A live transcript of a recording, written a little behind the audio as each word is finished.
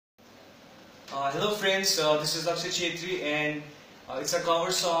Hello friends, this is Akshay Chetri and it's a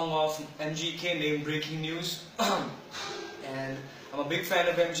cover song of MGK named Breaking News and I'm a big fan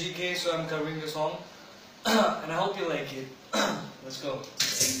of MGK, so I'm covering the song and I hope you like it. Let's go.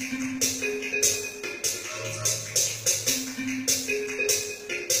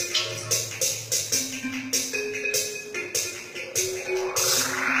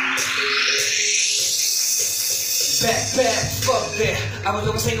 Back, fuck that. I was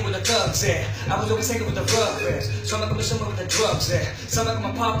always hanging with the thugs there. I was always hanging with the rubbers. So I'm gonna be with the drugs there. So I'm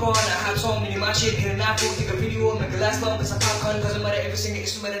gonna pop on a hot song, mini my shit, hit an apple, take a video, make a last long, it's a popcorn, cause I'm every single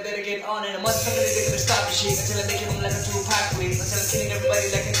instrument that I get on, and a motherfucker they're gonna stop the shit until I make them like a true pack with, until I'm killing everybody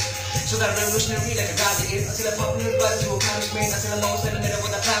like it. So that revolutionary like a god it, until I'm popping everybody to a punishment, until I'm almost in the middle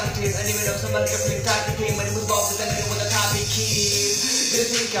with a clown it is. Anyway, I'm somebody different type of thing, when it moves off with the middle with a topic key. Did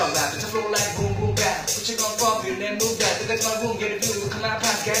a think out rap, it's a flow like boom boom bap. Put your gun from you, then move that. That's my room, get a view. Come out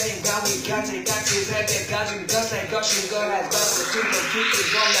past, get in, got we got it, head that, got you, dust like gushing, go ahead, got the two, keep it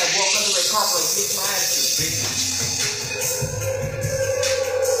going like walk under the copper, fix my ass to bitch.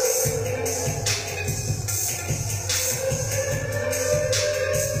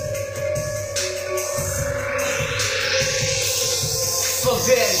 Fuck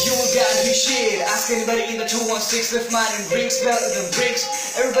that, you ain't gotta be shit. Ask anybody in the 216 if mine and rings better than bricks.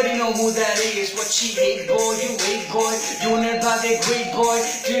 Everybody know who that is. What she hate, boy, you hate, boy. You and that great boy.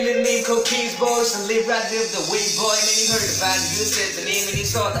 Feeling name cookies, boy. So live right there the way, boy. And then you heard about it, you said the name, and you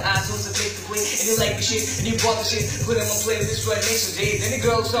saw the iTunes and take the way. And you like the shit, and you bought the shit. Put him on playlist right next to Jay. Then the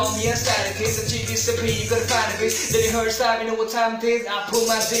girl saw me and started kiss, and she disappeared. You gotta find a bitch. Then you heard stop, you know what time it is. I put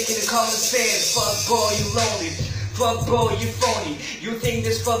my dick in the common sense. Fuck, boy, you lonely. Fuck boy, you phony. You think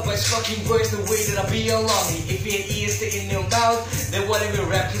this fuck boy's fucking worse the way that I be along me. If your ears stay in your mouth, then whatever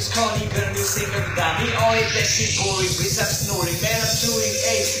rap is corny, gonna be singing without me. All it that shit boring, bitch I'm snoring. Man I'm doing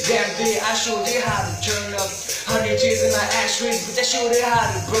a damn day, I showed you how to turn up. 100 years in my ashtrays, but I showed you how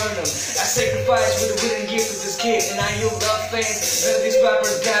to burn them. I sacrificed with a wooden gift to this kid, and I you love fans. None of these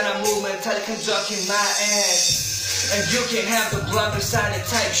rappers got a movement, tell it comes up in my ass. And you can have the blunder sign and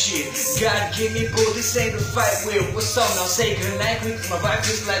type shit. God give me both, this ain't a fight with. What's up now? Say goodnight quick. My vibe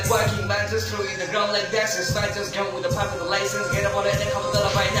is like walking man, just throw in the ground like that. Since I just come with a pop with the license, get up on that and come with the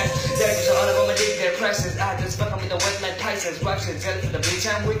by night. That is all of my dig their prices. I just fuck them with the wet like Pisces. Watch it, tell it for the bitch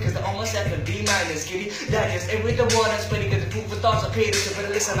I'm with, cause they almost have to be minus. Kitty, that is every the one that's plenty, cause the proof of thoughts are paid. So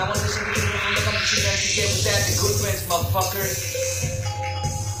better listen, I want to listen to you from the competition and you get with that. The good friends, motherfuckers.